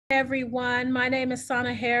Everyone. My name is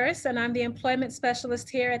Sana Harris, and I'm the Employment Specialist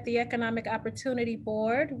here at the Economic Opportunity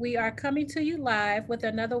Board. We are coming to you live with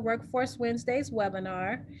another Workforce Wednesdays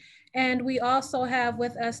webinar. And we also have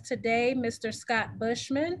with us today Mr. Scott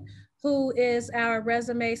Bushman, who is our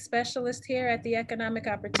resume specialist here at the Economic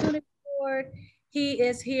Opportunity Board. He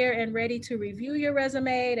is here and ready to review your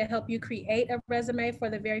resume, to help you create a resume for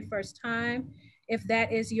the very first time. If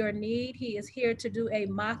that is your need, he is here to do a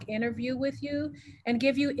mock interview with you and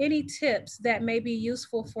give you any tips that may be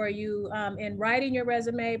useful for you in writing your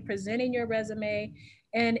resume, presenting your resume,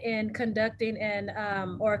 and in conducting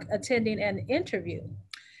or attending an interview.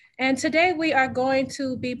 And today we are going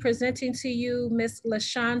to be presenting to you Ms.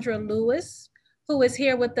 LaShondra Lewis, who is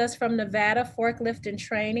here with us from Nevada Forklift and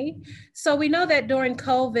Training. So we know that during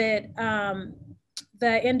COVID,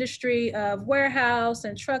 the industry of warehouse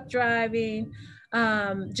and truck driving,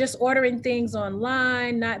 just ordering things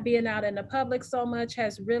online, not being out in the public so much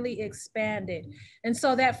has really expanded. And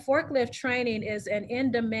so that forklift training is an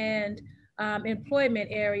in-demand employment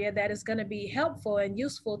area that is going to be helpful and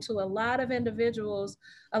useful to a lot of individuals,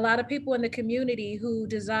 a lot of people in the community who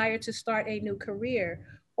desire to start a new career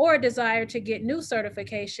or desire to get new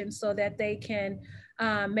certifications so that they can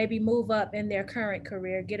maybe move up in their current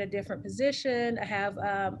career, get a different position, have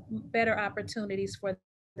better opportunities for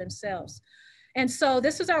themselves. And so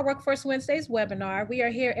this is our Workforce Wednesdays webinar. We are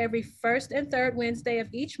here every first and third Wednesday of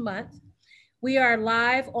each month. We are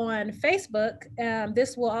live on Facebook.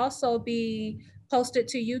 This will also be posted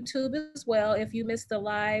to YouTube as well if you missed the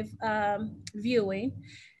live viewing.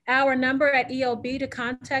 Our number at EOB to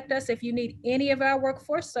contact us if you need any of our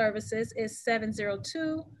workforce services is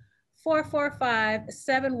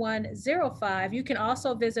 702-445-7105. You can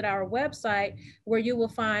also visit our website where you will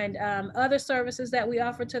find other services that we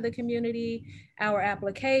offer to the community, our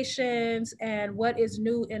applications, and what is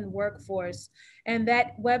new in workforce. And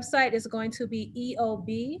that website is going to be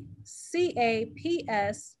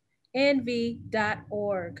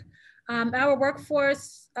eobcapsnv.org. Our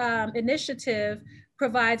workforce initiative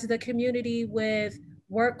provides the community with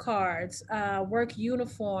work cards, work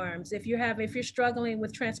uniforms. If you're struggling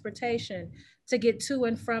with transportation to get to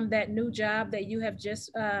and from that new job that you have just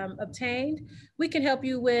obtained, we can help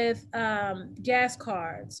you with gas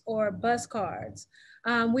cards or bus cards.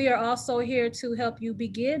 We are also here to help you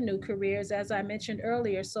begin new careers, as I mentioned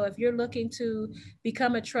earlier. So if you're looking to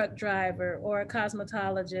become a truck driver or a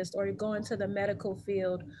cosmetologist, or you go into the medical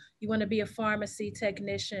field, you want to be a pharmacy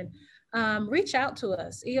technician, reach out to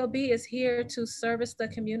us. EOB is here to service the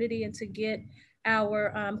community and to get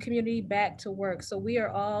our community back to work. So we are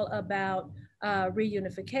all about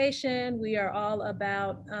reunification. We are all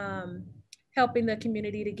about helping the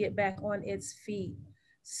community to get back on its feet.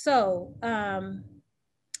 So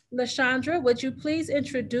LaShondra, would you please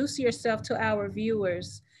introduce yourself to our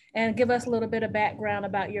viewers and give us a little bit of background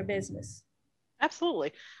about your business?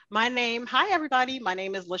 Absolutely. Hi everybody. My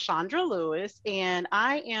name is LaShondra Lewis, and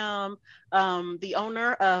I am the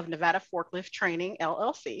owner of Nevada Forklift Training,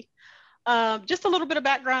 LLC. Just a little bit of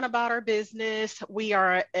background about our business. We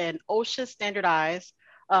are an OSHA standardized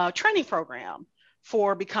training program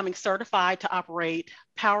for becoming certified to operate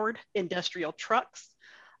powered industrial trucks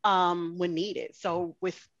when needed. So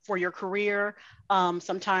for your career,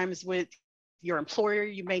 sometimes with your employer,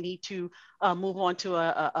 you may need to move on to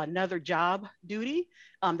another job duty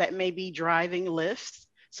that may be driving lifts.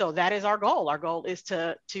 So that is our goal. Our goal is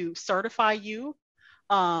to certify you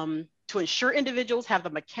to ensure individuals have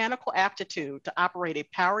the mechanical aptitude to operate a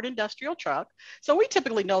powered industrial truck. So we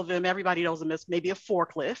typically know them, everybody knows them as maybe a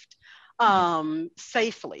forklift,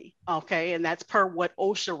 safely, okay? And that's per what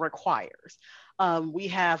OSHA requires. We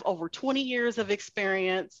have over 20 years of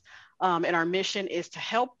experience. And our mission is to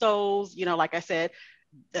help those, like I said,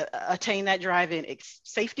 attain that driving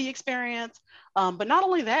safety experience. But not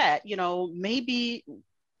only that, maybe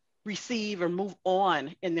receive or move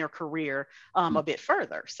on in their career a bit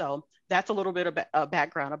further. So that's a little bit of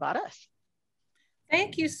background about us.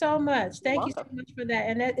 Thank you so much. Thank you so much for that.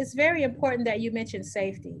 And it's very important that you mentioned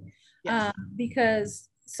safety, yes. Because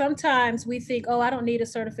sometimes we think, oh, I don't need a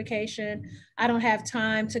certification. I don't have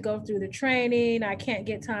time to go through the training. I can't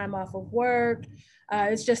get time off of work.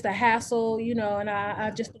 It's just a hassle, and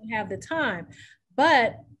I just don't have the time.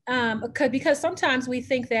 But because sometimes we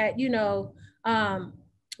think that,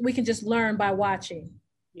 we can just learn by watching,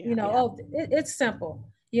 it's simple.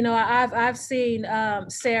 I've seen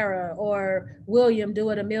Sarah or William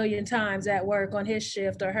do it a million times at work on his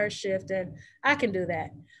shift or her shift, and I can do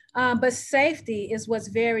that. But safety is what's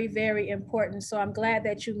very, very important. So I'm glad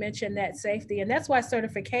that you mentioned that safety. And that's why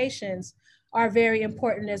certifications are very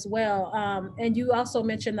important as well. And you also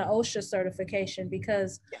mentioned the OSHA certification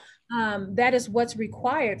because that is what's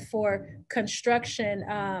required for construction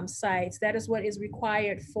sites. That is what is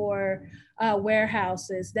required for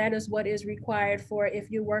warehouses. That is what is required for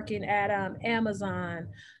if you're working at Amazon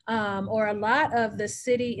or a lot of the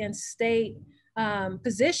city and state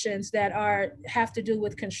positions that have to do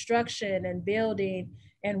with construction and building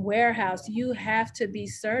and warehouse. You have to be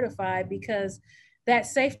certified because that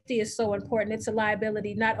safety is so important. It's a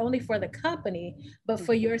liability not only for the company, but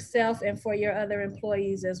for Mhm. yourself and for your other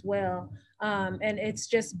employees as well. And it's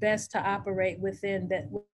just best to operate within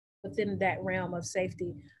that realm of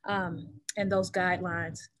safety and those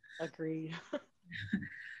guidelines. Agreed.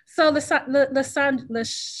 So, Lashandra,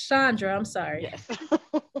 I'm sorry. Yes.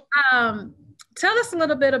 Um, Tell us a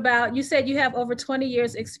little bit about, you said you have over 20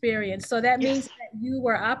 years experience. So that means Yes. that you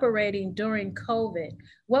were operating during COVID.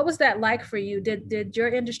 What was that like for you? Did your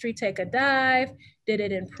industry take a dive? Did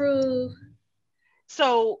it improve?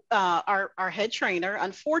 So our head trainer,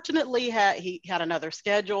 unfortunately, he had another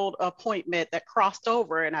scheduled appointment that crossed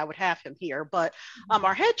over, and I would have him here. But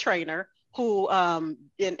our head trainer, who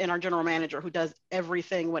in our general manager, who does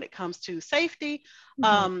everything when it comes to safety,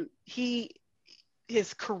 Mhm. he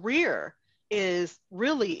his career is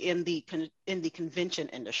really in the convention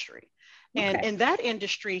industry. And Okay. in that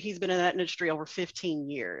industry, he's been in that industry over 15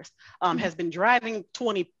 years, Mhm. has been driving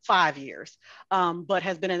 25 years, but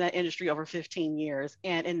has been in that industry over 15 years.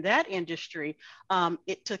 And in that industry,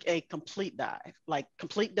 it took a complete dive, like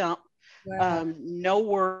complete dump, Wow. no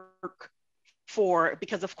work for,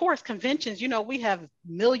 because of course conventions, we have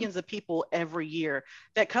millions of people every year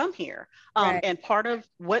that come here, Right. and part of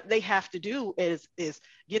what they have to do is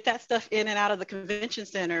get that stuff in and out of the convention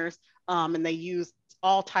centers, and they use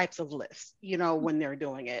all types of lifts, when they're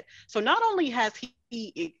doing it. So not only has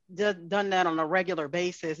he done that on a regular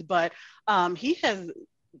basis, but he has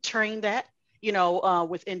trained that,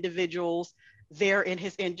 with individuals there in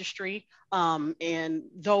his industry, and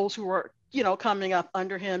those who are, coming up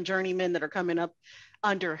under him, journeymen that are coming up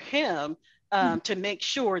under him, Mhm. to make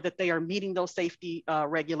sure that they are meeting those safety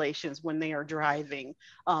regulations when they are driving,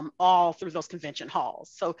 all through those convention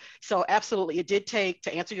halls. So absolutely, it did take,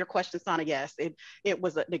 to answer your question, Sana. Yes, it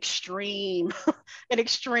was an extreme, an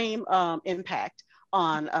extreme impact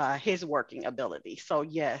on his working ability. So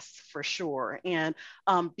yes, for sure. And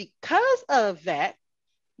because of that,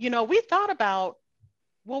 we thought about,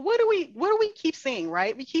 well, what do we keep seeing,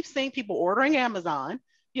 right? We keep seeing people ordering Amazon,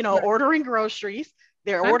 Right. ordering groceries.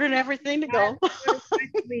 They're I'm ordering everything to I go. ordered twice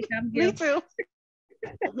a week. I'm Me guilty. too.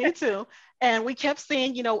 Me too. And we kept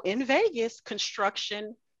seeing, in Vegas,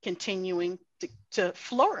 construction continuing to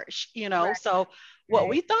flourish, Right. So what Right.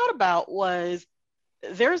 we thought about was,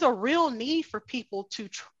 there's a real need for people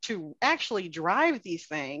to actually drive these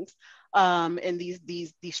things, and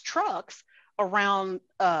these trucks around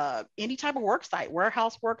any type of work site,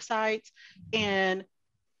 warehouse work sites. And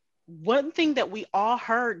one thing that we all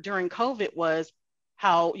heard during COVID was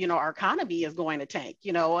how, our economy is going to tank,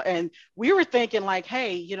 and we were thinking like,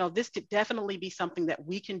 hey, this could definitely be something that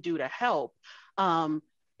we can do to help um,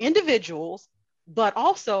 individuals, but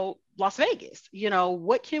also Las Vegas.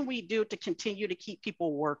 What can we do to continue to keep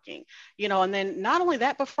people working? And then not only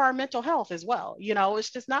that, but for our mental health as well.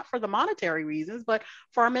 It's just not for the monetary reasons, but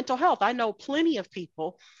for our mental health. I know plenty of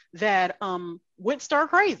people that went stir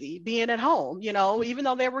crazy being at home, even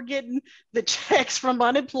though they were getting the checks from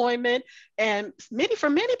unemployment. And for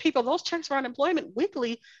many people, those checks for unemployment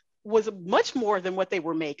weekly was much more than what they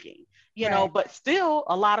were making, Right. but still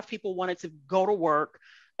a lot of people wanted to go to work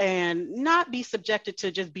and not be subjected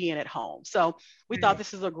to just being at home. So we thought Right.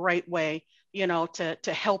 this is a great way,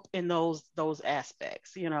 to help in those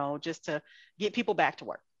aspects, just to get people back to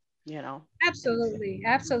work, and Absolutely,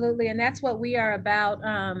 absolutely, and that's what we are about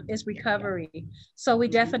is recovery. So we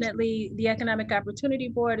mhm. definitely, the Economic Opportunity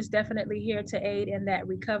Board is definitely here to aid in that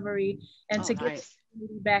recovery and Oh, to get the nice.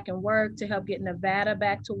 community back in work, to help get Nevada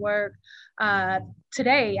back to work. Uh,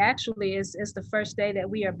 Today actually is the first day that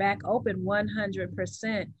we are back open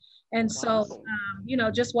 100%. And so,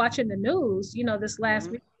 Wonderful. just watching the news, this last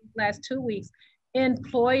Mhm. week, last 2 weeks,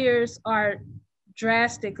 employers are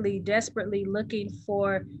drastically, desperately looking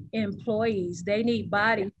for employees. They need Yeah.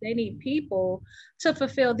 bodies, they need people to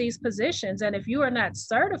fulfill these positions. And if you are not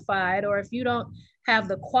certified, or if you don't have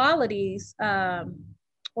the qualities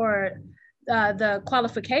or the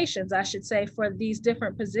qualifications, I should say, for these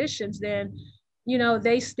different positions, then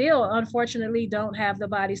they still unfortunately don't have the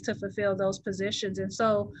bodies to fulfill those positions. And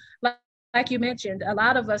so, like like you mentioned, a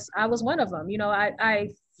lot of us, I was one of them. I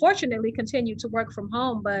fortunately continued to work from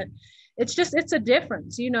home, but it's a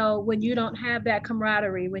difference, when you don't have that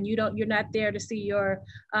camaraderie, when you're not there to see your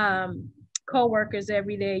um, coworkers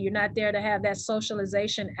every day, you're not there to have that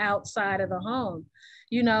socialization outside of the home,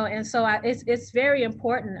 and so it's very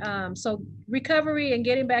important. So recovery and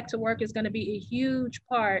getting back to work is going to be a huge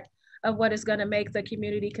part of what is going to make the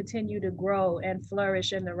community continue to grow and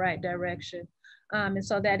flourish in the right direction. And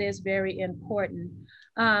so that is very important.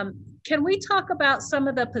 Can we talk about some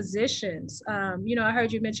of the positions? I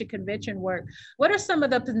heard you mention convention work. What are some of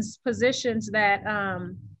the positions that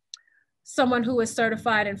someone who is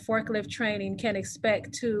certified in forklift training can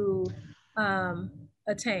expect to um,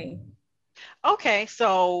 attain? Okay,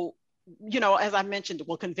 so as I mentioned,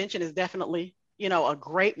 well, convention is definitely a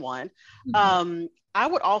great one. Mhm. Um, I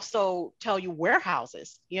would also tell you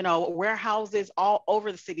warehouses. Warehouses all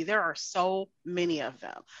over the city. There are so many of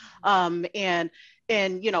them, and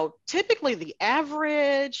typically the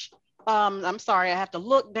average. I'm sorry, I have to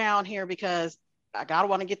look down here because I gotta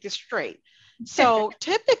want to get this straight. So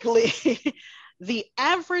typically, the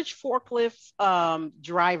average forklift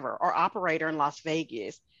driver or operator in Las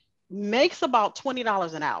Vegas makes about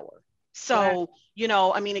 $20 an hour. Wow. So,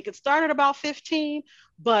 I mean, it could start at about 15,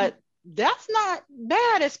 but that's not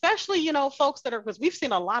bad, especially, folks that are, because we've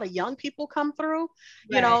seen a lot of young people come through,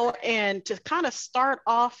 Right. and to kind of start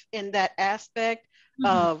off in that aspect Mhm.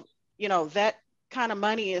 of, that kind of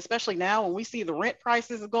money, especially now when we see the rent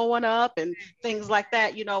prices going up and things like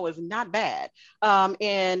that, is not bad.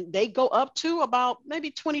 And they go up to about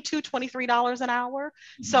maybe $22, $23 an hour.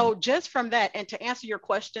 Mhm. So just from that, and to answer your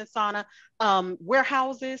question, Sana,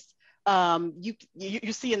 warehouses,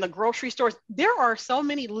 you see in the grocery stores, there are so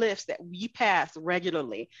many lifts that we pass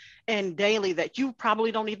regularly and daily that you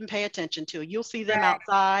probably don't even pay attention to. You'll see them Right.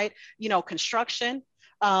 outside, construction,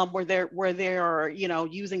 where they're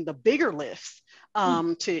using the bigger lifts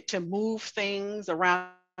Mhm. to move things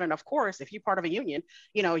around. And of course, if you're part of a union,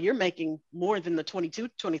 you're making more than the $22,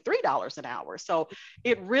 $23 an hour. So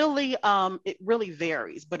it really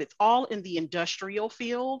varies, but it's all in the industrial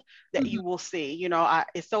field that Mhm. you will see.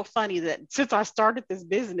 It's so funny that since I started this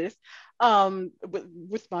business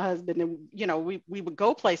with my husband, and we would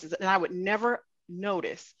go places, and I would never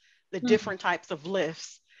notice the Mhm. different types of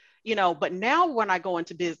lifts. But now when I go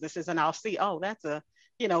into businesses and I'll see, oh, that's a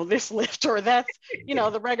this lift, or that's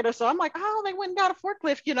the regular. So I'm like, oh, they went and got a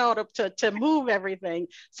forklift, to move everything.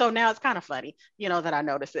 So now it's kind of funny, that I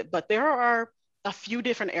notice it. But there are a few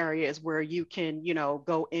different areas where you can,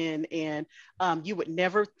 go in, and you would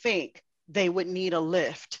never think they would need a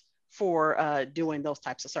lift for doing those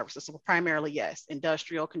types of services. So primarily, yes,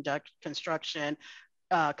 industrial, construction,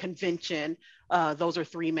 convention. Those are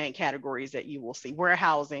three main categories that you will see.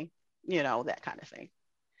 Warehousing, that kind of thing.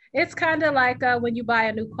 It's kind of like when you buy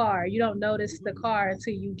a new car, you don't notice the car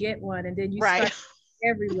until you get one, and then you Right. start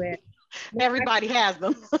everywhere. Everybody has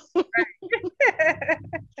them.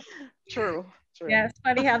 True, true. Yeah, it's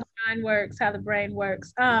funny how the mind works, how the brain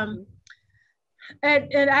works. Hmm.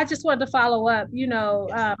 And I just wanted to follow up.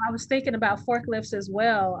 Yes. I was thinking about forklifts as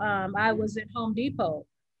well. I Hmm. was at Home Depot,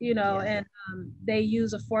 Yes. and they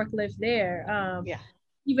use a forklift there. Yeah.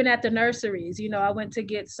 Even at the nurseries, I went to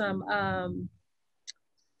get some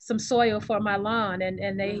soil for my lawn,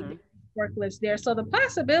 and they Hmm. forklifts there. So the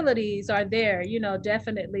possibilities are there,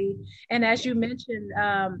 definitely. And as you Yes. mentioned,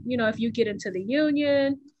 if you get into the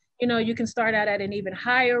union, you can start out at an even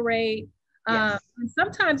higher rate. Yes. And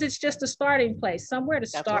sometimes it's just a starting place, somewhere to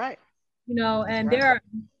That's start, right. That's and right. there are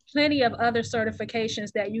plenty of other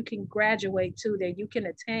certifications that you can graduate to, that you can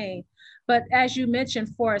attain. But as you mentioned,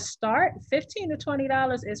 for a start, $15 to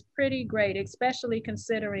 $20 is pretty great, especially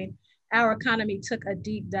considering our economy took a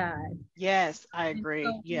deep dive. Yes, I And agree.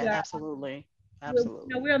 so Yeah, absolutely.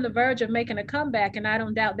 Absolutely. we're on the verge of making a comeback, and I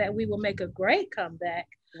don't doubt that we will make a great comeback.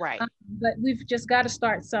 Right. But we've just got to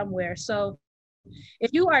start somewhere. So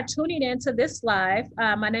if you are tuning in to this live,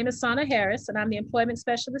 my name is Sana Harris, and I'm the employment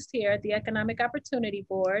specialist here at the Economic Opportunity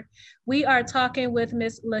Board. We are talking with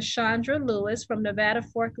Ms. LaShondra Lewis from Nevada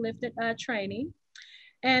Forklift Training.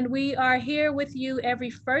 And we are here with you every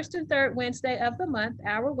first and third Wednesday of the month.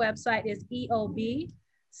 Our website is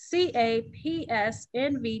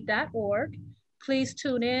eobcapsnv.org. Please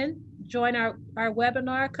tune in, join our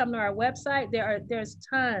webinar, come to our website. There's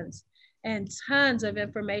tons and tons of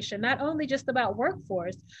information, not only just about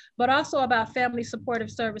workforce, but also about family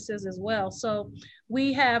supportive services as well. So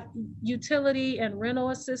we have utility and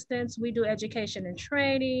rental assistance. We do education and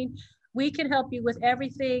training. We can help you with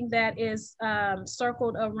everything that is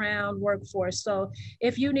circled around workforce. So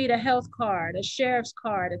if you need a health card, a sheriff's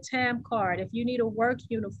card, a TAM card, if you need a work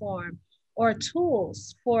uniform, or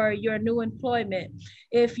tools for your new employment.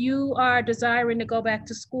 If you are desiring to go back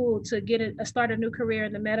to school to start a new career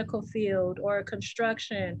in the medical field or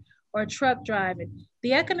construction or truck driving,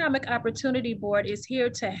 the Economic Opportunity Board is here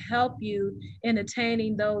to help you in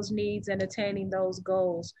attaining those needs and attaining those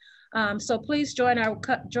goals. So please join our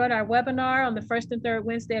webinar on the first and third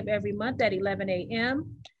Wednesday of every month at 11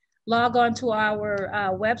 a.m. Log on to our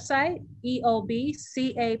website,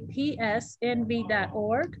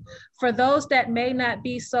 eobcapsnv.org. For those that may not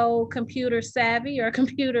be so computer savvy or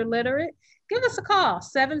computer literate, give us a call,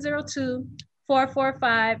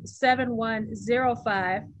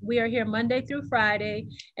 702-445-7105. We are here Monday through Friday,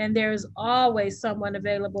 and there's always someone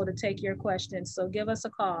available to take your questions, so give us a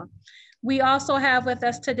call. We also have with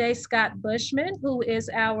us today Scott Bushman, who is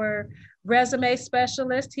our resume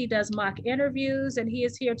specialist. He does mock interviews, and he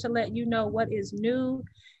is here to let you know what is new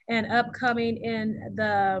and upcoming in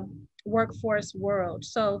the workforce world.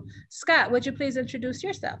 So Scott, would you please introduce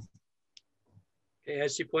yourself? Okay,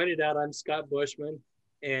 as you pointed out, I'm Scott Bushman,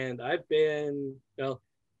 and I've been, well,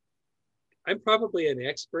 I'm probably an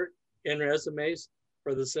expert in resumes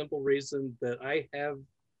for the simple reason that I have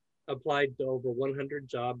applied to over 100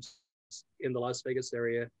 jobs in the Las Vegas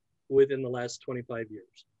area within the last 25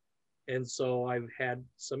 years. And so I've had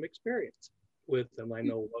some experience with them. I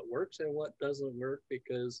know what works and what doesn't work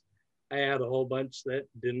because I had a whole bunch that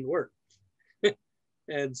didn't work.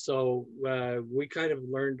 And so we kind of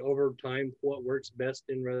learned over time what works best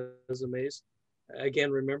in resumes.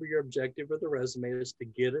 Again, remember your objective of the resume is to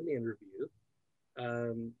get an interview.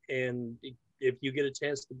 And if you get a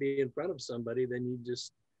chance to be in front of somebody, then you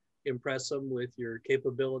just impress them with your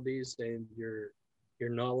capabilities and your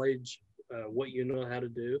knowledge, what you know how to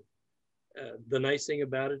do. The nice thing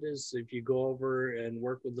about it is if you go over and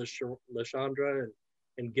work with LaShondra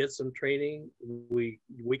and get some training, we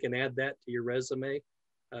can add that to your resume.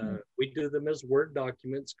 We do them as Word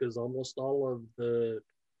documents because almost all of the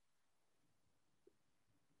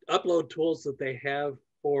upload tools that they have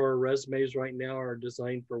for resumes right now are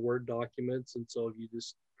designed for Word documents. And so if you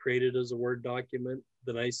just create it as a Word document,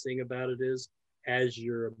 the nice thing about it is as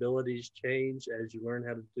your abilities change, as you learn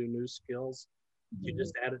how to do new skills, you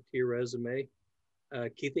just add it to your resume.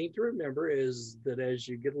 Key thing to remember is that as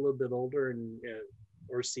you get a little bit older and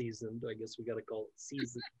or seasoned, I guess we got to call it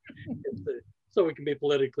seasoned, so we can be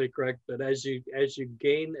politically correct. But as you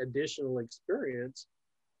gain additional experience,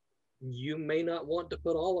 you may not want to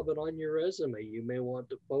put all of it on your resume. You may want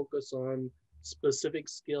to focus on specific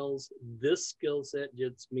skills. This skill set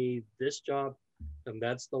gets me this job, and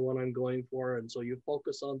that's the one I'm going for. And so you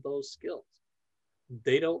focus on those skills.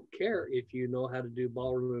 They don't care if you know how to do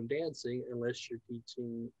ballroom dancing unless you're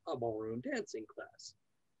teaching a ballroom dancing class.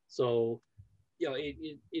 So, you know,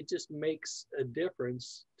 it just makes a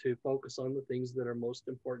difference to focus on the things that are most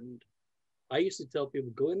important. I used to tell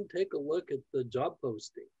people, go and take a look at the job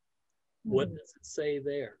posting. What does it say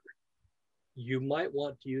there? You might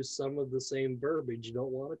want to use some of the same verbiage. You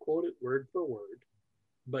don't want to quote it word for word,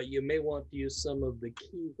 but you may want to use some of the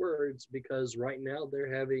key words because right now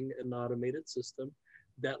they're having an automated system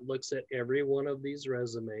that looks at every one of these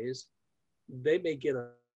resumes. They may get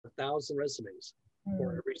 1,000 resumes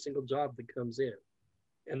for every single job that comes in.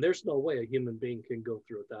 And there's no way a human being can go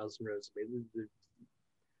through 1,000 resumes.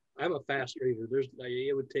 I'm a fast reader.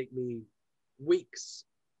 It would take me weeks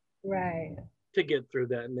to get through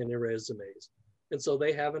that many resumes. And so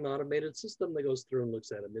they have an automated system that goes through and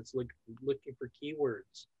looks at them. It's looking for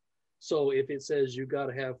keywords. So if it says you got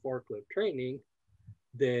to have forklift training,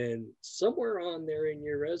 then somewhere on there in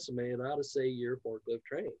your resume, it ought to say you're forklift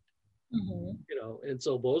trained. You know, and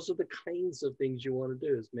so those are the kinds of things you want to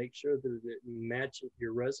do is make sure that it matches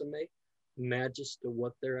your resume, matches to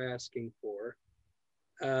what they're asking for.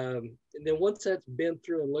 And then once that's been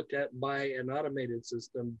through and looked at by an automated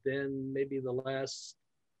system, then maybe the last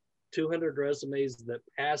 200 resumes that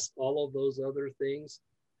pass all of those other things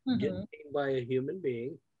get seen by a human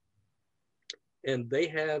being. And they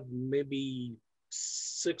have maybe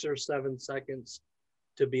 6 or 7 seconds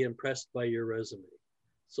to be impressed by your resume.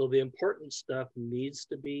 So the important stuff needs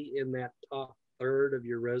to be in that top third of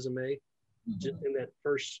your resume, just in that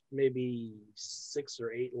first maybe 6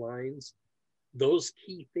 or 8 lines. Those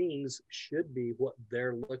key things should be what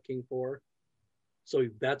they're looking for. So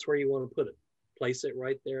that's where you want to put it. Place it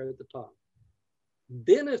right there at the top.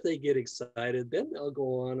 Then if they get excited, then they'll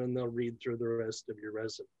go on and they'll read through the rest of your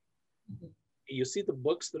resume. You see the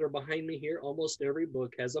books that are behind me here? Almost every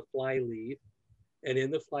book has a fly leaf. And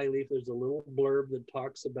in the fly leaf, there's a little blurb that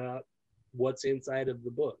talks about what's inside of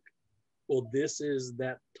the book. Well, this is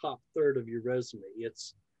that top third of your resume.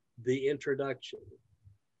 It's the introduction.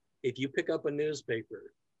 If you pick up a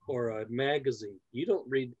newspaper, or a magazine, you don't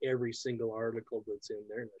read every single article that's in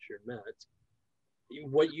there unless you're nuts.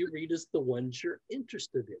 What you read is the ones you're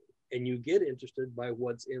interested in, and you get interested by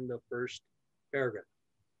what's in the first paragraph.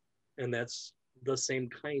 And that's the same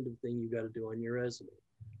kind of thing you got to do on your resume.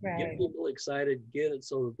 Get Right. people excited, get it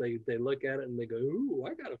so that they look at it and they go, ooh,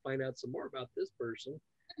 I got to find out some more about this person.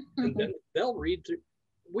 And then they'll read through.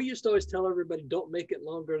 We used to always tell everybody, don't make it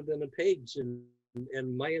longer than a page.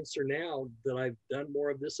 And my answer now that I've done more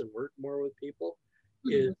of this and worked more with people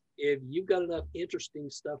is, if you've got enough interesting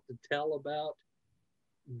stuff to tell about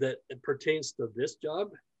that pertains to this job,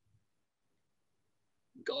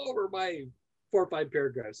 go over my 4 or 5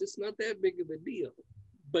 paragraphs. It's not that big of a deal,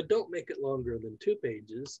 but don't make it longer than 2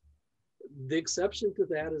 pages. The exception to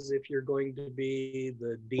that is if you're going to be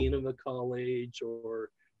the dean of a college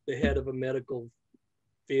or the head of a medical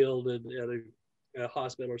field at a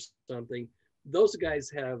hospital or something. Those guys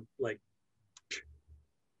have like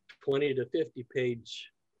 20 to 50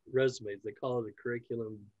 page resumes. They call it a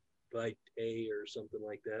curriculum vitae or something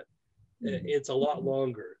like that. It's a lot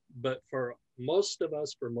longer, but for most of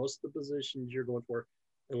us, for most of the positions you're going for,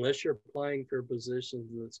 unless you're applying for a position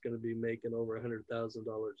that's going to be making over $100,000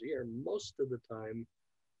 a year, most of the time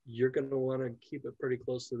you're going to want to keep it pretty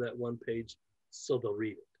close to that 1 page so they'll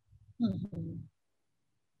read it. Mm-hmm.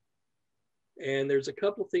 And there's a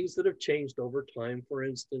couple things that have changed over time. For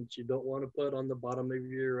instance, you don't want to put on the bottom of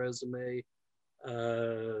your resume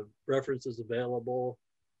references available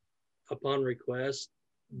upon request.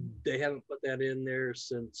 They haven't put that in there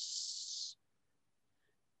since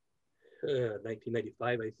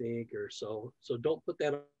 1995, I think, or so. So don't put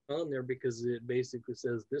that on there because it basically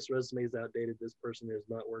says this resume is outdated. This person has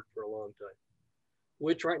not worked for a long time,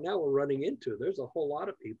 which right now we're running into. There's a whole lot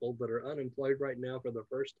of people that are unemployed right now for the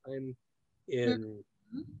first time in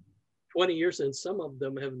 20 years, and some of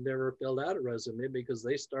them have never filled out a resume because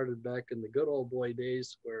they started back in the good old boy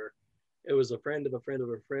days where it was a friend of a friend of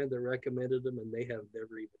a friend that recommended them, and they have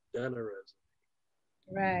never even done a resume.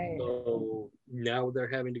 Right. So now they're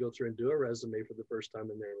having to go through and do a resume for the first time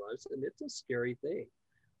in their lives, and it's a scary thing.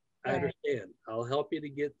 I understand. I'll help you to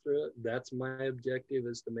get through it. That's my objective,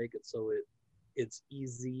 is to make it so it's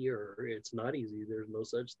easy, or it's not easy. There's no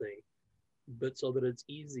such thing, but so that it's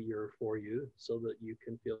easier for you, so that you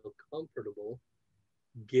can feel comfortable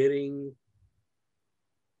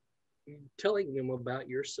telling them about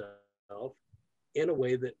yourself in a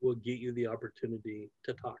way that will get you the opportunity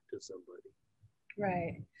to talk to somebody.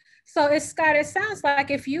 Right. So Scott, it sounds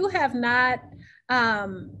like if you have not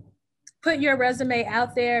put your resume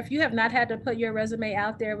out there, if you have not had to put your resume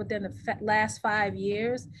out there within the last 5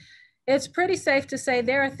 years, it's pretty safe to say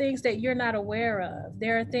there are things that you're not aware of.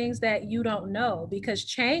 There are things that you don't know, because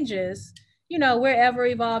changes, we're ever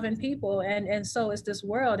evolving people, and so is this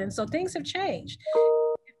world. And so things have changed.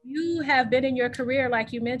 If you have been in your career,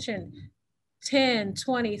 like you mentioned, 10,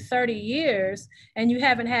 20, 30 years, and you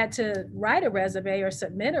haven't had to write a resume or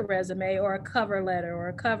submit a resume or a cover letter or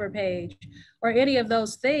a cover page or any of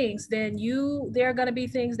those things, then there are going to be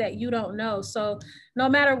things that you don't know. So no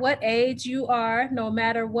matter what age you are, no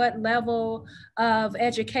matter what level of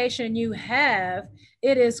education you have,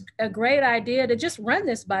 it is a great idea to just run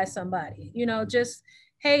this by somebody. Just,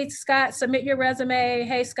 hey, Scott, submit your resume.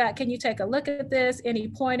 Hey, Scott, can you take a look at this? Any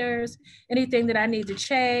pointers, anything that I need to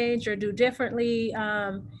change or do differently?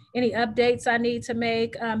 Any updates I need to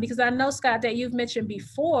make? Because I know, Scott, that you've mentioned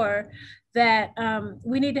before that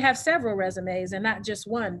we need to have several resumes and not just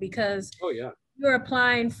one, because Oh yeah, you're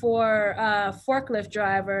applying for a forklift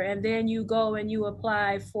driver and then you go and you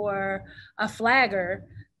apply for a flagger.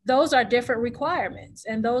 Those are different requirements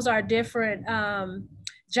and those are different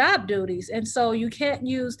job duties. And so you can't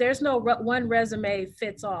there's no one resume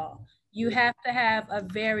fits all. You have to have a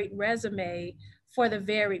varied resume for the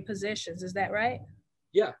varied positions. Is that right?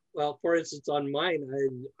 yeah. Well, for instance, on mine,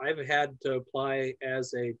 I've had to apply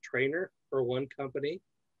as a trainer for one company,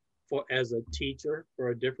 as a teacher for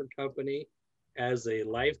a different company, as a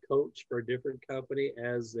life coach for a different company,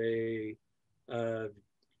 as uh,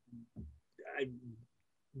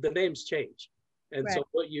 the names change. And Right. so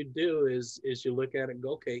what you do is you look at it and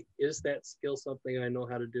go, okay, is that skill something I know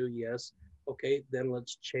how to do? Yes. Okay, then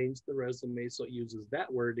let's change the resume so it uses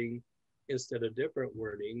that wording instead of different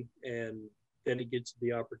wording, and then it gets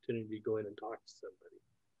the opportunity to go in and talk to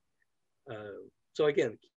somebody. So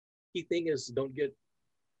again, key thing is don't get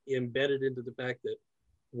embedded into the fact that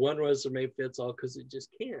one resume fits all, because it just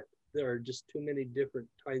can't. There are just too many different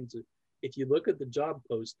kinds of, if you look at the job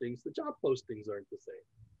postings aren't the same.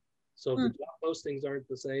 So if the job postings aren't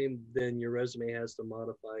the same, then your resume has to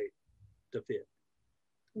modify to fit.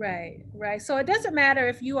 Right, right. So it doesn't matter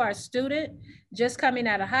if you are a student just coming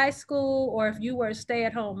out of high school or if you were a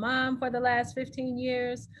stay-at-home mom for the last 15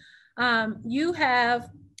 years. You have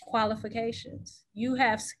qualifications, you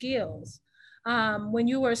have skills. When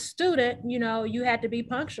you were a student, you know, you had to be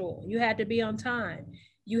punctual, you had to be on time,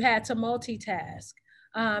 you had to multitask,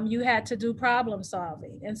 you had to do problem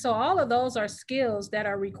solving. And so all of those are skills that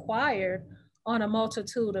are required on a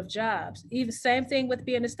multitude of jobs. Even same thing with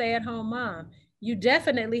being a stay-at-home mom, you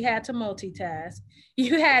definitely had to multitask.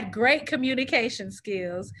 You had great communication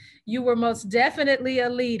skills. You were most definitely a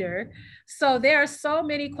leader. So there are so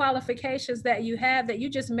many qualifications that you have that you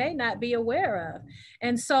just may not be aware of.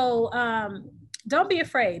 And so don't be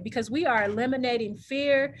afraid, because we are eliminating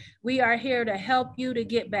fear. We are here to help you to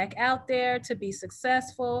get back out there, to be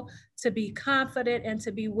successful, to be confident, and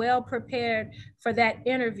to be well prepared for that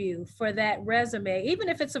interview, for that resume, even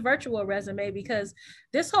if it's a virtual resume, because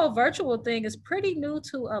this whole virtual thing is pretty new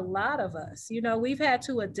to a lot of us. You know, we've had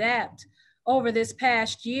to adapt over this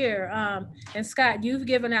past year. And Scott, you've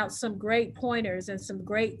given out some great pointers and some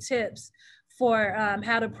great tips for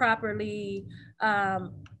how to properly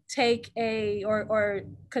take or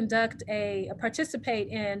conduct participate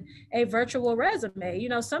in a virtual resume. You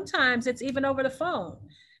know, sometimes it's even over the phone.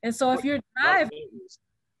 And so if you're driving,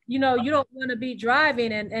 you know, you don't want to be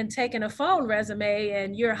driving and taking a phone resume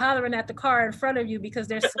and you're hollering at the car in front of you because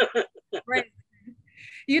there's so great,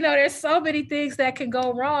 you know, there's so many things that can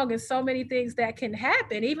go wrong and so many things that can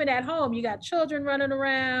happen. Even at home, you got children running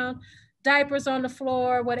around, diapers on the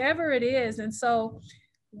floor, whatever it is. And so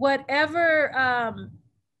whatever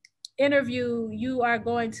interview you are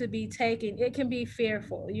going to be taking, it can be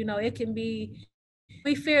fearful. You know, it can be,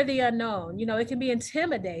 we fear the unknown. You know, it can be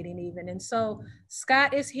intimidating even. And so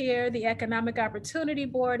Scott is here, the Economic Opportunity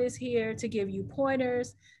Board is here to give you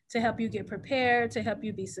pointers, to help you get prepared, to help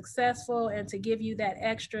you be successful, and to give you that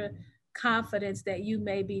extra confidence that you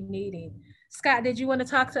may be needing. Scott, did you want to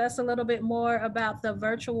talk to us a little bit more about the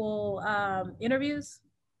virtual interviews?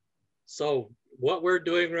 So what we're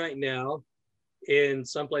doing right now, in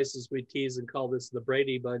some places we tease and call this the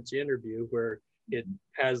Brady Bunch interview, where it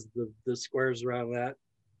has the squares around that.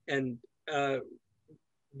 And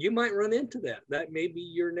you might run into that. That may be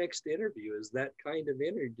your next interview, is that kind of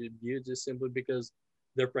interview, just simply because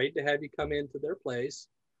they're afraid to have you come into their place,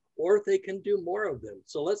 or if they can do more of them.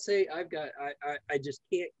 So let's say I just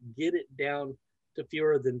can't get it down to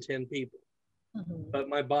fewer than 10 people, but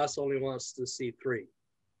my boss only wants to see 3.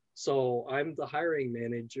 So I'm the hiring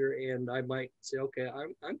manager, and I might say, okay,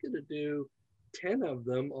 I'm going to do 10 of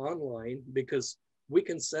them online, because we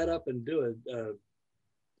can set up and do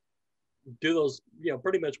those, you know,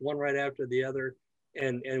 pretty much one right after the other.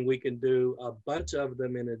 And we can do a bunch of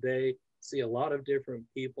them in a day, see a lot of different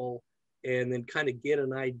people, and then kind of get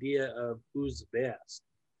an idea of who's best.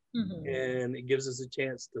 And it gives us a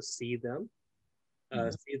chance to see them,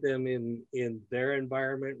 see them in their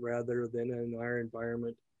environment rather than in our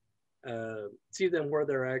environment, see them where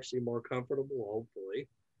they're actually more comfortable, hopefully.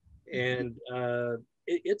 And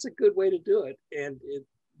it's a good way to do it.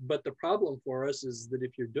 But the problem for us is that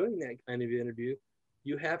if you're doing that kind of interview,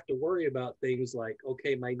 you have to worry about things like,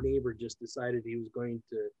 okay, my neighbor just decided he was going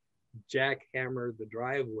to jackhammer the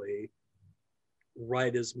driveway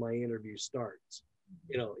right as my interview starts.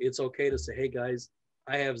 You know, it's okay to say, hey guys,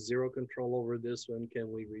 I have zero control over this one.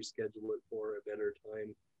 Can we reschedule it for a better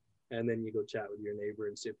time? And then you go chat with your neighbor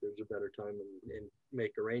and see if there's a better time and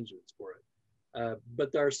make arrangements for it.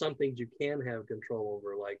 But there are some things you can have control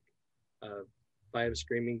over, like if I have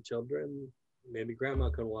screaming children, maybe grandma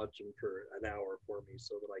can watch them for an hour for me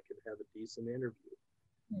so that I can have a decent interview.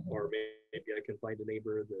 Or maybe I can find a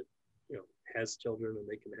neighbor that, you know, has children and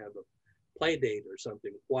they can have a play date or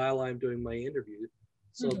something while I'm doing my interview,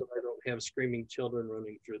 so that I don't have screaming children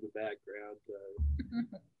running through the background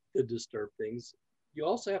to disturb things. You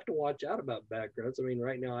also have to watch out about backgrounds. I mean,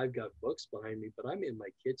 right now I've got books behind me, but I'm in my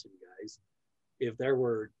kitchen, guys. If there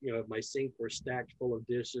were, you know, if my sink were stacked full of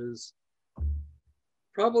dishes,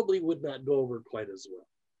 probably would not go over quite as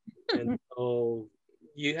well. And so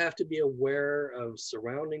you have to be aware of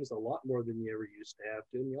surroundings a lot more than you ever used to have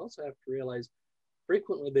to. And you also have to realize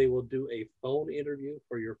frequently they will do a phone interview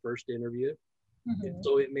for your first interview. And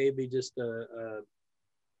so it may be just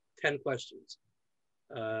 10 questions.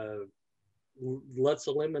 Let's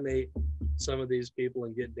eliminate some of these people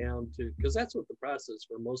and get down to, because that's what the process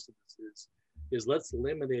for most of this is let's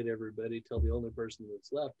eliminate everybody till the only person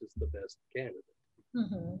that's left is the best candidate.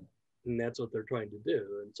 And that's what they're trying to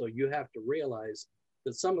do. And so you have to realize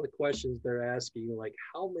that some of the questions they're asking, like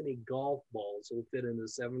how many golf balls will fit in the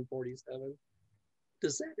 747,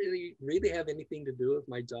 does that really have anything to do with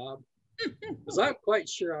my job? Because I'm quite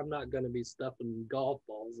sure I'm not going to be stuffing golf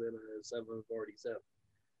balls in a 747.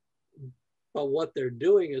 But what they're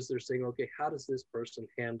doing is they're saying, okay, how does this person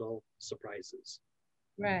handle surprises?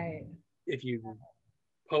 Right. If you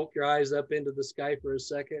poke your eyes up into the sky for a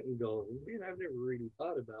second and go, man, I've never really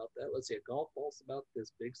thought about that. Let's say a golf ball's about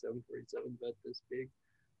this big, 747 about this big.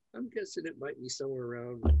 I'm guessing it might be somewhere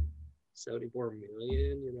around 74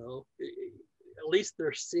 million, you know. At least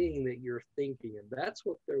they're seeing that you're thinking, and that's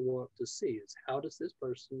what they want to see is how does this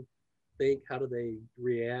person think? How do they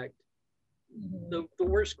react? The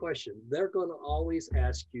worst question, they're going to always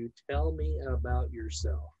ask you, tell me about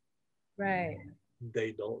yourself. Right.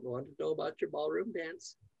 They don't want to know about your ballroom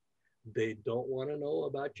dance. They don't want to know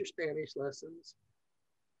about your Spanish lessons.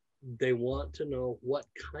 They want to know what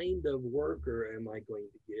kind of worker am I going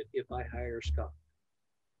to get if I hire Scott?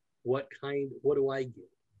 What do I get?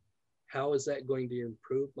 How is that going to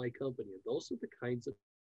improve my company? And those are the kinds of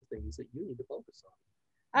things that you need to focus on.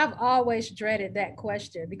 I've always dreaded that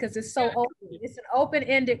question because it's so open. It's an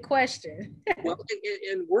open-ended question. Well,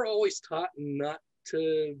 and we're always taught not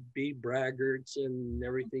to be braggarts and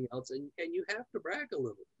everything else. And you have to brag a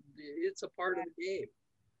little. It's a part of the game.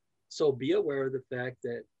 So be aware of the fact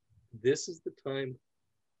that this is the time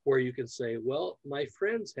where you can say, well, my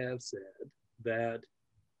friends have said that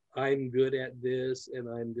I'm good at this and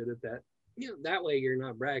I'm good at that. You know, that way you're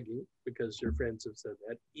not bragging because your friends have said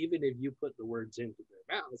that, even if you put the words into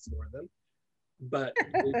their mouths for them. But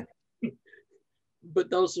but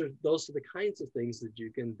those are the kinds of things that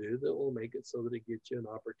you can do that will make it so that it gets you an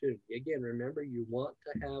opportunity. Again, remember, you want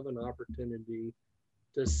to have an opportunity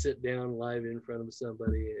to sit down live in front of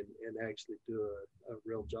somebody and actually do a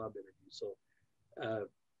real job interview. So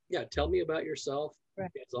yeah, tell me about yourself. Right.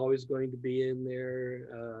 It's always going to be in there.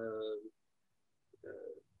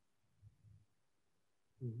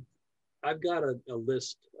 I've got a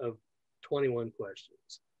list of 21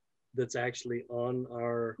 questions that's actually on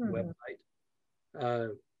our website.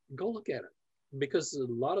 Go look at it, because a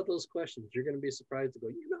lot of those questions, you're going to be surprised to go,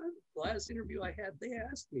 you know, the last interview I had, they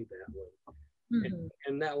asked me that one.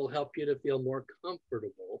 And that will help you to feel more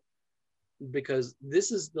comfortable, because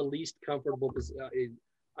this is the least comfortable. Because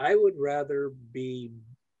I would rather be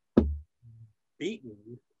beaten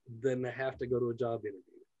than to have to go to a job interview.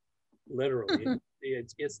 Literally,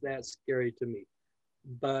 it's that scary to me.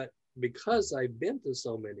 But because I've been to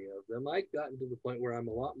so many of them, I've gotten to the point where I'm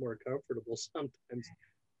a lot more comfortable sometimes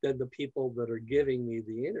than the people that are giving me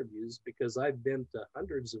the interviews, because I've been to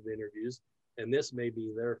hundreds of interviews and this may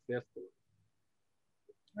be their fifth one.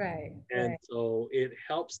 Right. And so it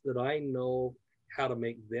helps that I know how to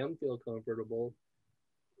make them feel comfortable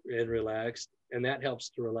and relaxed, and that helps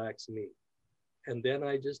to relax me. And then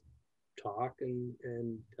I just talk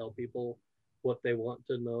and tell people what they want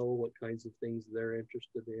to know, what kinds of things they're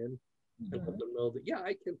interested in, and let them know that, yeah,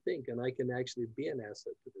 I can think and I can actually be an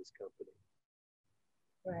asset to this company.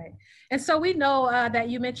 Right. And so we know that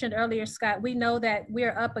you mentioned earlier, Scott, we know that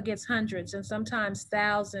we're up against hundreds and sometimes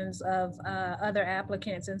thousands of other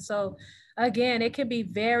applicants. And so, again, it can be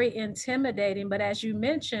very intimidating. But as you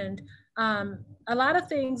mentioned, a lot of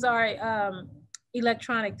things are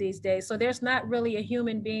electronic these days. So there's not really a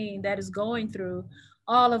human being that is going through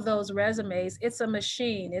all of those resumes. It's a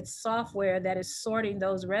machine, it's software that is sorting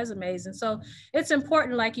those resumes. And so it's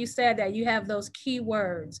important, like you said, that you have those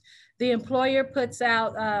keywords. The employer puts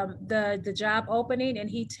out the job opening and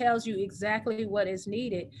he tells you exactly what is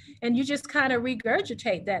needed. And you just kind of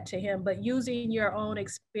regurgitate that to him, but using your own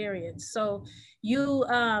experience. So you,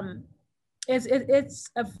 it's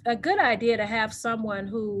a good idea to have someone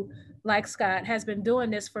who, like Scott, has been doing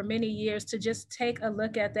this for many years, to just take a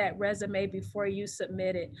look at that resume before you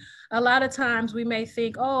submit it. A lot of times we may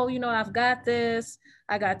think, oh, you know, I've got this,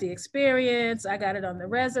 I got the experience, I got it on the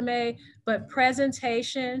resume, but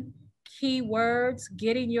presentation, keywords,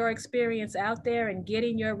 getting your experience out there and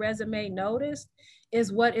getting your resume noticed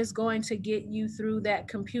is what is going to get you through that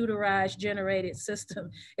computerized generated system.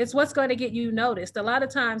 It's what's going to get you noticed. A lot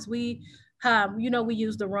of times we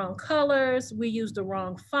use the wrong colors, we use the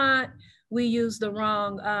wrong font, we use the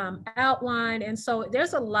wrong outline. And so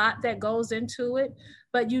there's a lot that goes into it,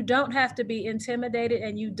 but you don't have to be intimidated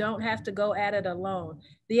and you don't have to go at it alone.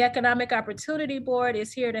 The Economic Opportunity Board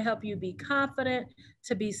is here to help you be confident,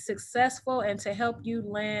 to be successful, and to help you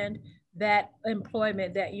land that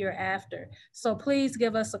employment that you're after. So please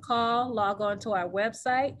give us a call, log on to our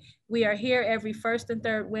website. We are here every first and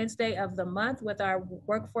third Wednesday of the month with our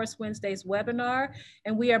Workforce Wednesdays webinar,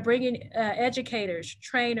 and we are bringing educators,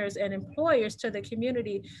 trainers, and employers to the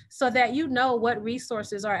community so that you know what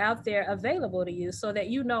resources are out there available to you, so that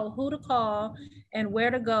you know who to call and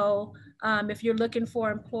where to go if you're looking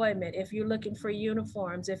for employment, if you're looking for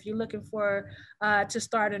uniforms, if you're looking for to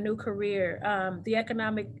start a new career. The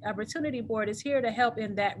Economic Opportunity Board is here to help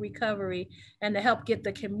in that recovery and to help get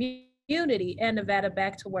the community and Nevada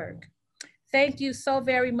back to work. Thank you so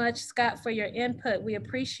very much, Scott, for your input. We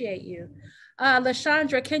appreciate you.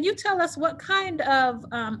 LaShondra, can you tell us what kind of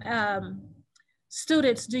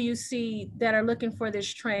students do you see that are looking for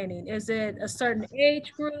this training? Is it a certain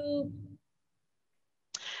age group?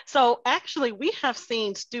 So actually, we have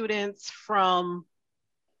seen students from,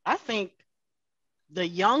 I think, the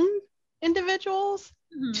young individuals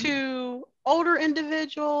to older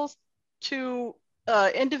individuals to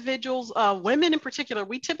individuals, women in particular.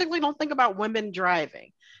 We typically don't think about women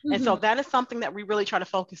driving. And so that is something that we really try to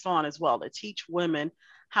focus on as well, to teach women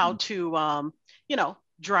how to,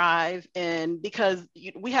 drive. And because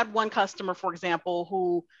we had one customer, for example,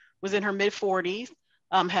 who was in her mid 40s,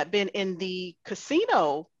 had been in the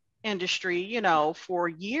casino industry, for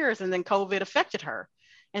years, and then COVID affected her.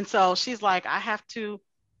 And so she's like, I have to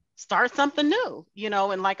start something new,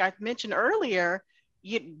 and like I mentioned earlier,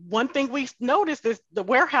 one thing we noticed is the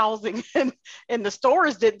warehousing and the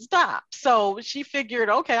stores didn't stop. So she figured,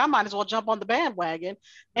 okay, I might as well jump on the bandwagon.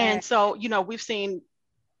 Right. And so, we've seen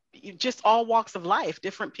just all walks of life,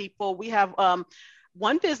 different people. We have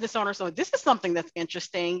one business owner. So this is something that's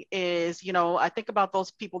interesting is, I think about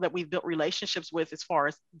those people that we've built relationships with as far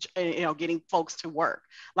as, getting folks to work.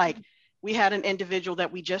 Like we had an individual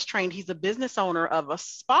that we just trained. He's a business owner of a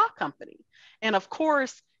spa company. And of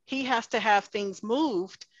course, he has to have things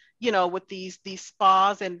moved, with these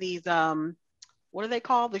spas and these, what are they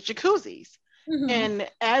called? The jacuzzis. And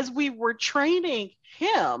as we were training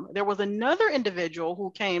him, there was another individual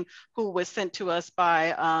who was sent to us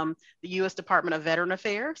by the U.S. Department of Veteran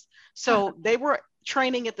Affairs. So they were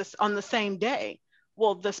training on the same day.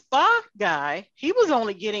 Well, the spa guy, he was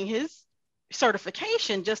only getting his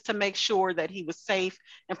certification just to make sure that he was safe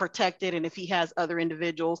and protected. And if he has other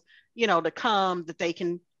individuals, to come, that they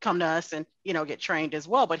can come to us and, get trained as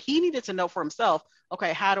well. But he needed to know for himself,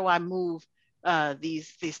 okay, how do I move these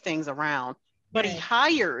things around? But he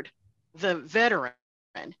hired the veteran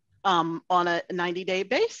on a 90-day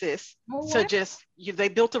basis. So they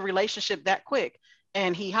built a relationship that quick,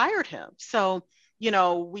 and he hired him. So,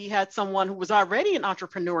 we had someone who was already an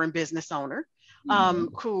entrepreneur and business owner,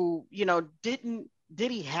 who,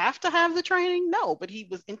 did he have to have the training? No, but he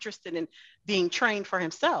was interested in being trained for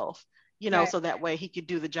himself, so that way he could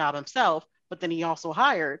do the job himself. But then he also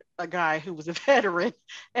hired a guy who was a veteran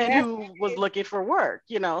and who was looking for work,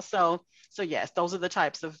 so yes, those are the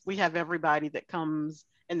types of, we have everybody that comes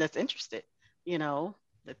and that's interested,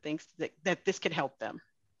 that thinks that this could help them.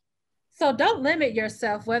 So don't limit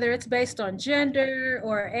yourself, whether it's based on gender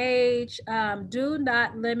or age. Do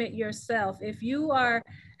not limit yourself. If you are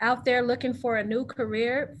out there looking for a new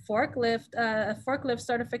career, forklift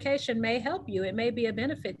certification may help you. It may be a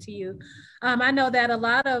benefit to you. I know that a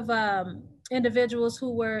lot of individuals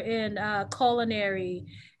who were in culinary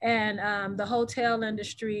and the hotel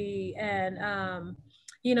industry and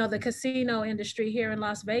the casino industry here in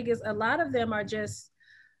Las Vegas, a lot of them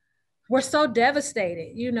were so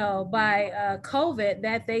devastated, by COVID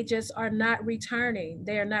that they just are not returning.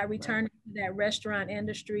 They are not returning to that restaurant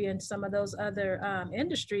industry and some of those other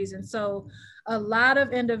industries. And so a lot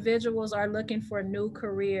of individuals are looking for new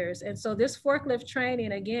careers. And so this forklift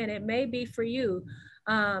training, again, it may be for you.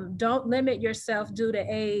 Don't limit yourself due to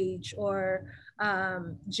age or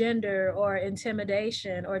gender or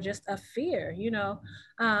intimidation or just a fear,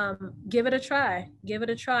 give it a try.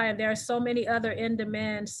 And there are so many other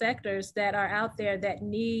in-demand sectors that are out there that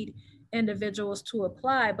need individuals to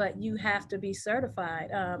apply, but you have to be certified.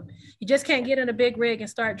 You just can't get in a big rig and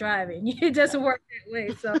start driving. It doesn't work that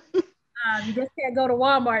way. So you just can't go to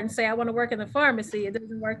Walmart and say, I want to work in the pharmacy. It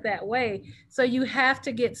doesn't work that way. So you have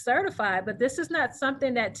to get certified, but this is not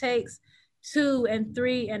something that takes 2 and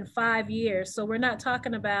 3 and 5 years. So we're not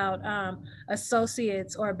talking about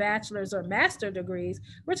associates or bachelor's or master degrees.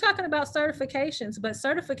 We're talking about certifications, but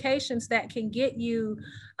certifications that can get you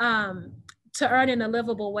to earning a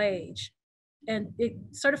livable wage. And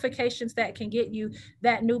certifications that can get you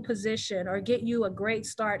that new position or get you a great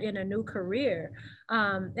start in a new career.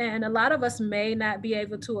 And a lot of us may not be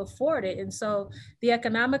able to afford it. And so the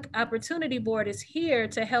Economic Opportunity Board is here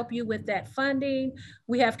to help you with that funding.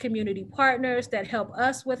 We have community partners that help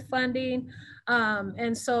us with funding.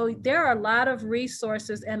 And so there are a lot of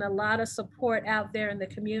resources and a lot of support out there in the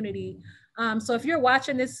community. So if you're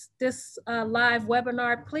watching this live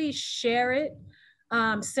webinar, please share it.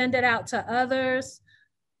 Send it out to others,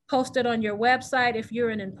 post it on your website if you're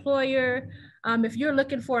an employer. If you're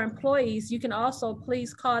looking for employees, you can also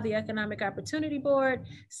please call the Economic Opportunity Board,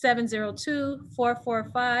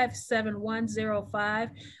 702-445-7105.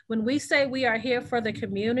 When we say we are here for the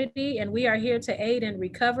community and we are here to aid in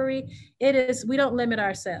recovery, we don't limit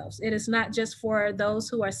ourselves. It is not just for those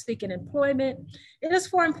who are seeking employment. It is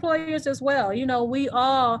for employers as well. You know, we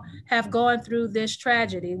all have gone through this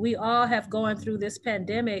tragedy. We all have gone through this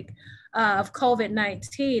pandemic of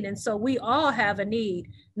COVID-19. And so we all have a need.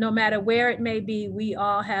 No matter where it may be, we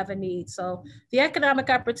all have a need. So the Economic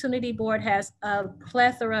Opportunity Board has a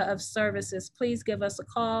plethora of services. Please give us a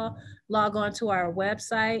call, log on to our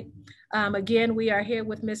website. Again, we are here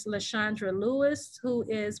with Ms. LaShondra Lewis, who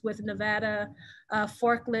is with Nevada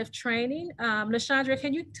Forklift Training. LaShondra,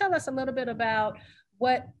 can you tell us a little bit about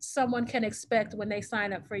what someone can expect when they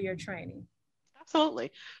sign up for your training?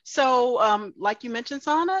 Absolutely. So like you mentioned,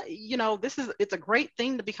 Sana, you know, it's a great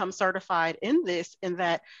thing to become certified in this, in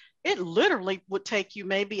that it literally would take you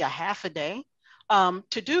maybe a half a day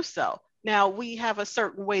to do so. Now we have a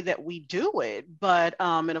certain way that we do it, but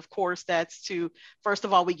and of course that's first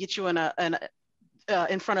of all, we get you in a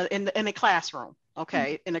classroom.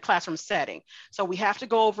 Okay, in a classroom setting. So we have to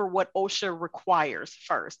go over what OSHA requires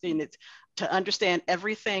first. And it's to understand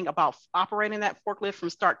everything about operating that forklift from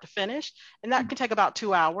start to finish. And that can take about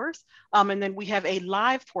 2 hours. And then we have a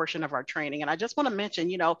live portion of our training. And I just want to mention,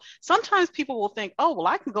 you know, sometimes people will think, oh, well,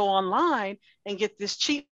 I can go online and get this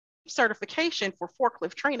cheap certification for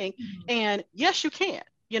forklift training. And yes, you can.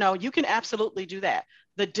 You know, you can absolutely do that.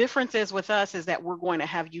 The difference is with us is that we're going to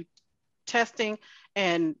have you testing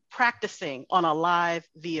and practicing on a live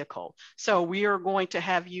vehicle. So we are going to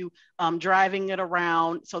have you driving it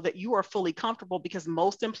around so that you are fully comfortable, because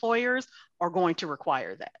most employers are going to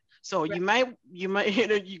require that. So right. you might, you know,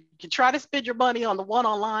 you can try to spend your money on the one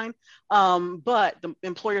online, but the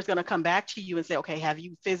employer is going to come back to you and say, okay, have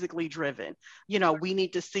you physically driven? You know, we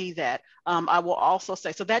need to see that. I will also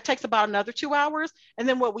say, so that takes about another 2 hours. And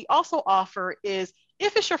then what we also offer is,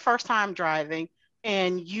 if it's your first time driving,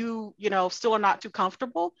 and you know, still are not too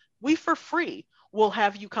comfortable, we for free will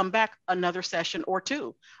have you come back another session or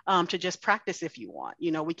two to just practice if you want.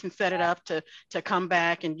 You know, we can set it up to come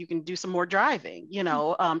back and you can do some more driving, you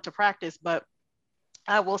know, to practice. But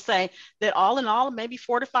I will say that all in all, maybe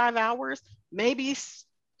 4 to 5 hours, maybe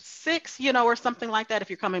 6, you know, or something like that, if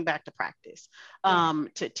you're coming back to practice,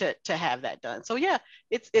 to have that done. So yeah,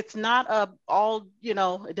 it's not all, you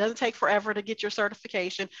know, it doesn't take forever to get your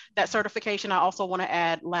certification. That certification, I also want to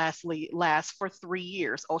add, lasts for 3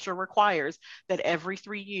 years. OSHA requires that every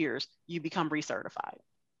 3 years you become recertified.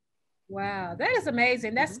 Wow, that is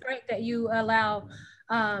amazing. That's great that you allow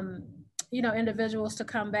you know, individuals to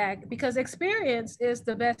come back, because experience is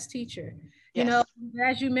the best teacher. You know,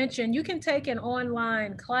 as you mentioned, you can take an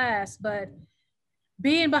online class, but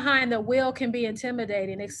being behind the wheel can be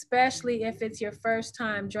intimidating, especially if it's your first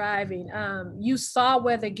time driving. You saw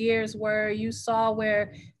where the gears were, you saw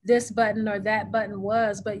where this button or that button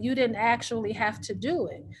was, but you didn't actually have to do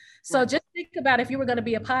it. So just think about if you were going to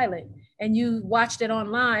be a pilot and you watched it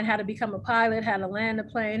online, how to become a pilot, how to land the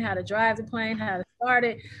plane, how to drive the plane, how to start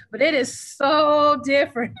it, but it is so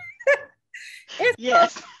different. It's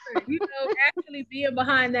yes. So different, you know, actually being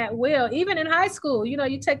behind that wheel. Even in high school, you know,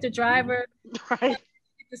 you take the driver, right,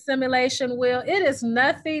 the simulation wheel. It is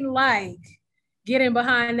nothing like getting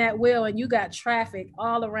behind that wheel and you got traffic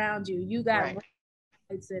all around you. You got red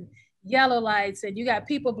lights and yellow lights, and you got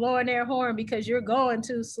people blowing their horn because you're going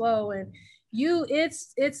too slow. And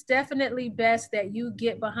it's definitely best that you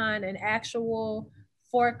get behind an actual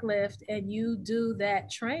forklift and you do that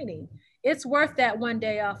training. It's worth that one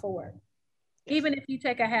day off of work. Even if you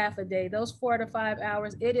take a half a day, those 4 to 5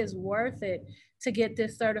 hours, it is worth it to get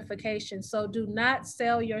this certification. So do not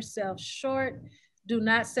sell yourself short. Do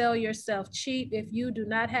not sell yourself cheap. If you do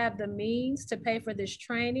not have the means to pay for this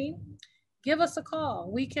training, give us a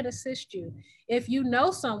call. We can assist you. If you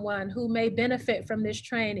know someone who may benefit from this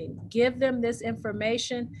training, give them this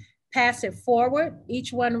information, pass it forward.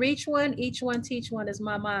 Each one reach one, each one teach one is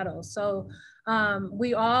my motto. So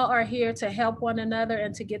we all are here to help one another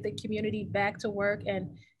and to get the community back to work, and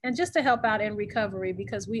just to help out in recovery,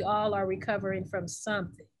 because we all are recovering from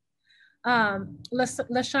something.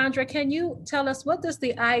 LaShondra, can you tell us, what does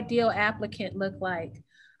the ideal applicant look like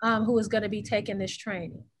who is going to be taking this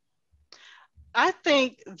training? I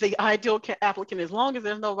think the ideal applicant, as long as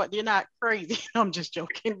there's nobody, you're not crazy. I'm just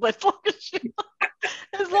joking, but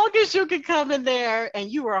as long as you can come in there and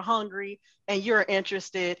you are hungry and you're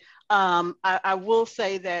interested, I will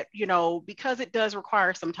say that, you know, because it does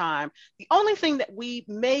require some time, the only thing that we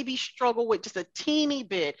maybe struggle with just a teeny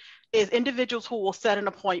bit is individuals who will set an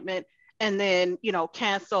appointment and then, you know,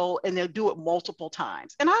 cancel, and they'll do it multiple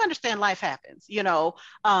times. And I understand life happens, you know.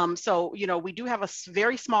 So, you know, we do have a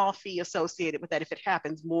very small fee associated with that if it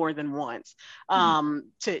happens more than once.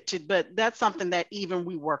 But that's something that even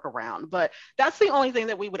we work around. But that's the only thing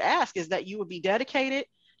that we would ask, is that you would be dedicated.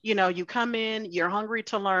 You know, you come in, you're hungry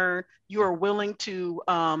to learn, you are willing to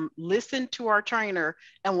listen to our trainer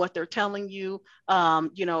and what they're telling you.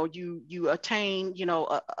 You know, you attain, you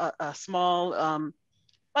know, a small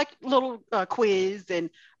like little quiz and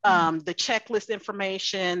the checklist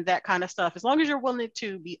information, that kind of stuff. As long as you're willing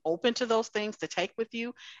to be open to those things to take with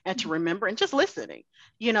you and to remember and just listening,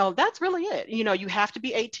 you know, that's really it. You know, you have to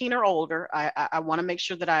be 18 or older. I want to make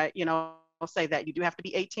sure that I, you know, say that you do have to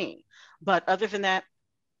be 18. But other than that,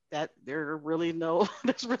 there really no,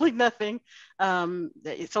 there's really nothing.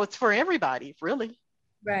 So it's for everybody, really,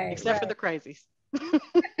 Right, except for right. the crazies.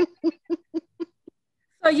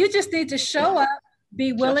 So you just need to show up,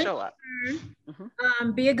 be Just willing show up. to learn,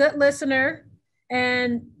 Mhm. be a good listener,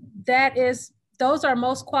 and that is those are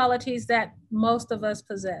most qualities that most of us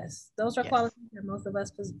possess. Those are Yes. qualities that most of us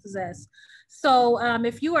possess. So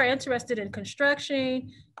if you are interested in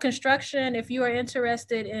construction, if you are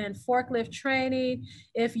interested in forklift training,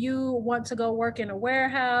 if you want to go work in a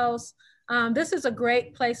warehouse, this is a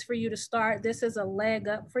great place for you to start. This is a leg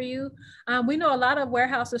up for you. We know a lot of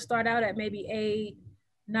warehouses start out at maybe $8,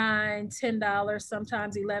 $9, $10,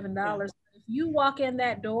 sometimes $11. Yeah. If you walk in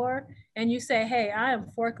that door and you say, "Hey, I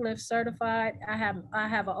am forklift certified. I have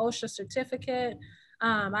an OSHA certificate.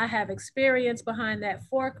 I have experience behind that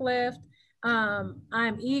forklift.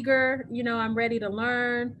 I'm eager. You know, I'm ready to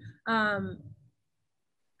learn.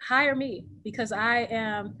 Hire me because I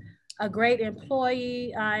am a great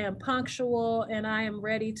employee. I am punctual and I am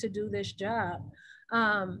ready to do this job."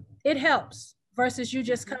 It helps versus you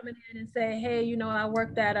just Mhm. coming in and say, "Hey, you know, I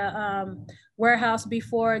worked at a warehouse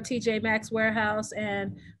before, TJ Maxx warehouse,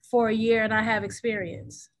 and for a year, and I have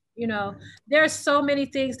experience." You know, there's so many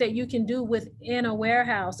things that you can do within a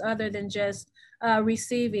warehouse other than just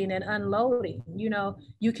receiving and unloading. You know,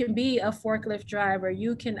 you can be a forklift driver,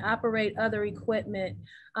 you can operate other equipment.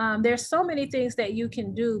 There's so many things that you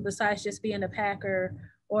can do besides just being a packer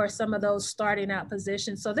or some of those starting out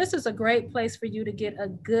positions. So this is a great place for you to get a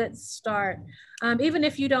good start. Even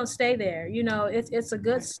if you don't stay there, you know, it's a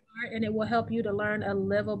good Right. start and it will help you to learn a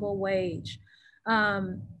livable wage.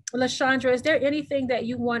 LaShondra, is there anything that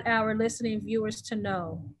you want our listening viewers to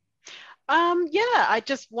know? Yeah, I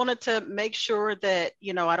just wanted to make sure that,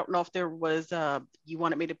 you know, I don't know if there was, you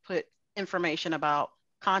wanted me to put information about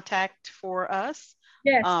contact for us,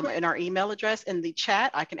 Yes. and our email address in the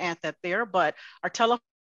chat. I can add that there, but our telephone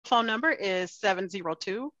number is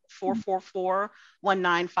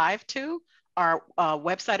 702-444-1952. Our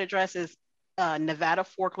website address is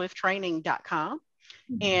nevadaforklifttraining.com.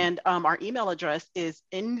 And our email address is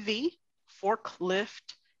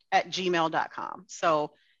nvforklift@gmail.com.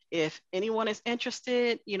 So if anyone is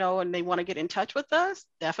interested, you know, and they want to get in touch with us,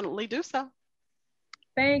 definitely do so.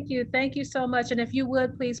 Thank you. Thank you so much. And if you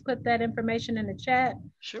would please put that information in the chat.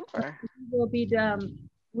 Sure. We'll be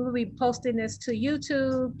we'll be posting this to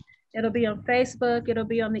YouTube. It'll be on Facebook. It'll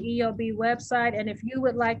be on the EOB website. And if you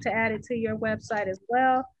would like to add it to your website as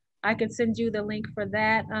well, I can send you the link for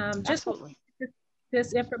that. Just Absolutely.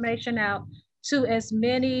 this information out to as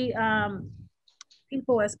many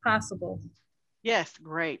people as possible. Yes,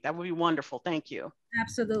 great. That would be wonderful. Thank you.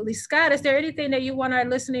 Absolutely. Scott, is there anything that you want our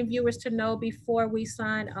listening viewers to know before we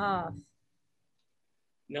sign off?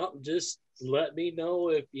 No, just let me know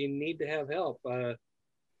if you need to have help.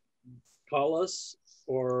 Call us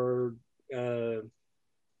or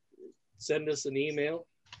send us an email.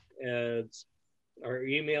 Our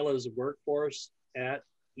email is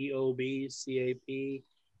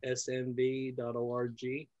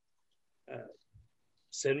workforce@eobcapsnv.org.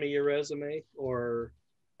 Send me your resume or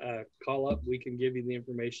call up. We can give you the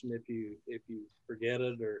information if you forget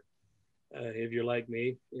it, or if you're like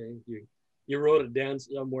me, you wrote it down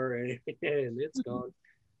somewhere and it's gone.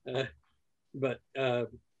 But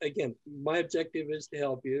again, my objective is to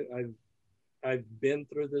help you. I've been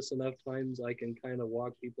through this enough times. I can kind of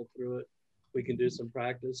walk people through it. We can do some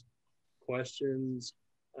practice questions,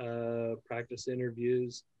 practice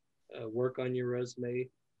interviews, work on your resume,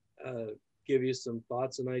 give you some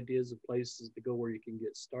thoughts and ideas of places to go where you can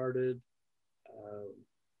get started.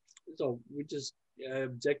 So we just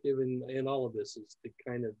objective in all of this is to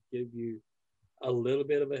kind of give you a little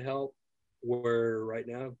bit of a help where right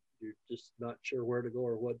now you're just not sure where to go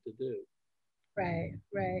or what to do. Right,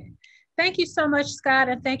 right. Thank you so much, Scott,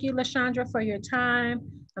 and thank you, LaShondra, for your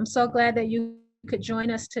time. I'm so glad that you could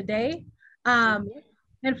join us today.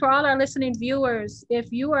 And for all our listening viewers,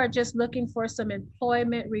 if you are just looking for some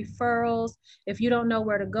employment referrals, if you don't know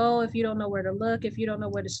where to go, if you don't know where to look, if you don't know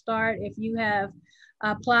where to start, if you have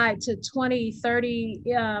applied to 20, 30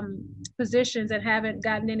 positions and haven't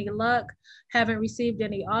gotten any luck, haven't received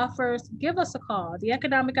any offers, give us a call. The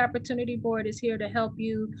Economic Opportunity Board is here to help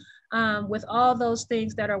you with all those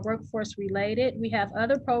things that are workforce related. We have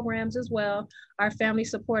other programs as well. Our Family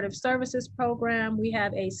Supportive Services program. We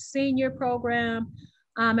have a senior program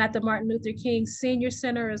at the Martin Luther King Senior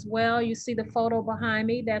Center as well. You see the photo behind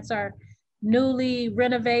me. That's our newly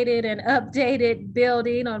renovated and updated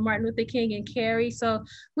building on Martin Luther King and Cary. So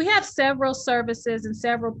we have several services and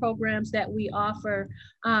several programs that we offer.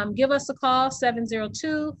 Give us a call,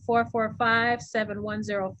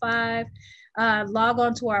 702-445-7105. Log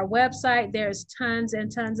on to our website. There's tons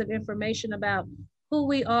and tons of information about who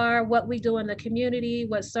we are, what we do in the community,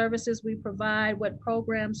 what services we provide, what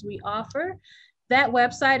programs we offer. That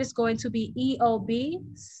website is going to be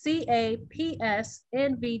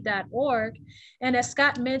eobcapsnv.org. And as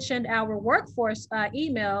Scott mentioned, our workforce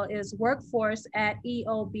email is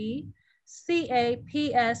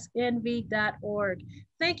workforce@eobcapsnv.org.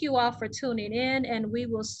 Thank you all for tuning in, and we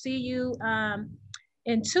will see you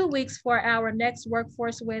in 2 weeks for our next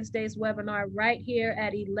Workforce Wednesdays webinar right here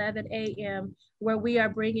at 11 a.m., where we are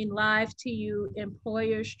bringing live to you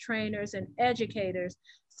employers, trainers, and educators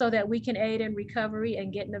so that we can aid in recovery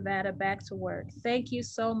and get Nevada back to work. Thank you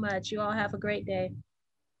so much. You all have a great day.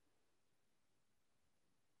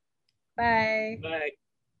 Bye. Bye.